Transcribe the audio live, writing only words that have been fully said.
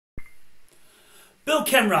Bill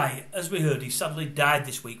Kenwright, as we heard, he sadly died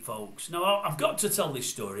this week, folks. Now, I've got to tell this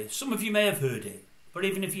story. Some of you may have heard it, but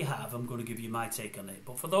even if you have, I'm going to give you my take on it.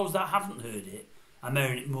 But for those that haven't heard it, I'm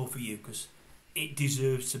airing it more for you because it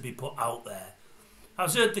deserves to be put out there. I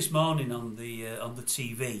was heard this morning on the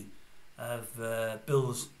TV of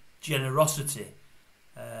Bill's generosity.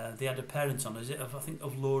 They had a parent on, I think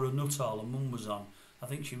of Laura Nuttall, her mum was on. I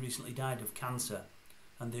think she recently died of cancer,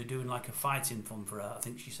 and they're doing like a fighting fund for her. I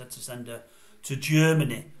think she said to send her to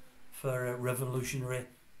Germany for a revolutionary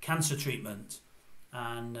cancer treatment.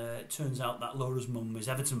 And it turns out that Laura's mum is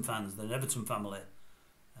Everton fans. They're an Everton family.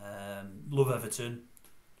 Love Everton,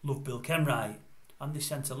 love Bill Kenwright. And they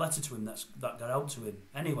sent a letter to him that got out to him.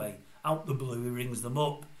 Anyway, out the blue, he rings them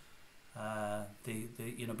up. They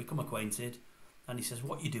become acquainted. And he says,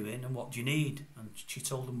 "What you doing and what do you need?" And she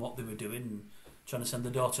told him what they were doing, and trying to send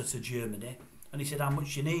the daughter to Germany. And he said, "How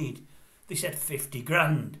much do you need?" They said 50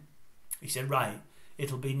 grand. He said, "Right,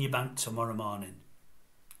 it'll be in your bank tomorrow morning."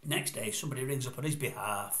 Next day, somebody rings up on his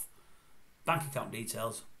behalf. Bank account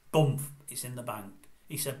details, bump, it's in the bank.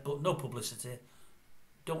 He said, "But no publicity.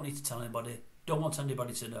 Don't need to tell anybody. Don't want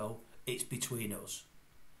anybody to know. It's between us."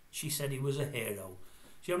 She said he was a hero.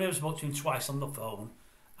 She only ever spoke to him twice on the phone,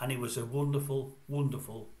 and he was a wonderful,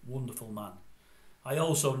 wonderful, wonderful man. I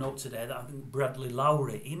also note today that I think Bradley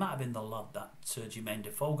Lowry, he might have been the lad that Jermaine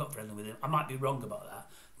Defoe got friendly with him. I might be wrong about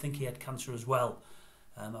that. I think he had cancer as well.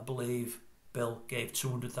 I believe Bill gave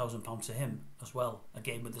 £200,000 to him as well.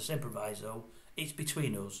 Again, with the same proviso, it's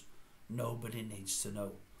between us. Nobody needs to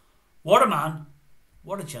know. What a man.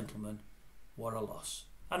 What a gentleman. What a loss.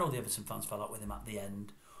 I know the Everton fans fell out with him at the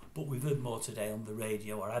end, but we've heard more today on the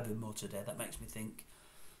radio, or I've heard more today. That makes me think,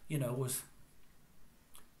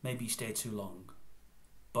 maybe he stayed too long.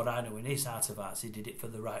 But I know in his heart of hearts he did it for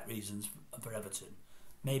the right reasons for Everton.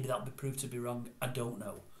 Maybe that'll be proved to be wrong. I don't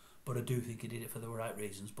know. But I do think he did it for the right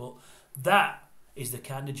reasons. But that is the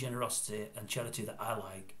kind of generosity and charity that I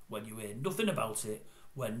like, when you hear nothing about it,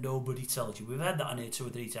 when nobody tells you. We've had that on here 2 or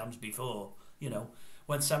 3 times before.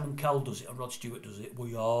 When Simon Cowell does it and Rod Stewart does it,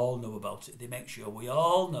 we all know about it. They make sure we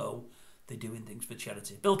all know they're doing things for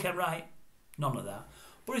charity. Bill Kenwright, none of that.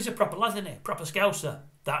 But he's a proper lad, isn't he? Proper Scouser.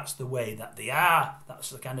 That's the way that they are.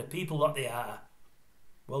 That's the kind of people that they are.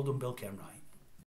 Well done, Bill Kenwright.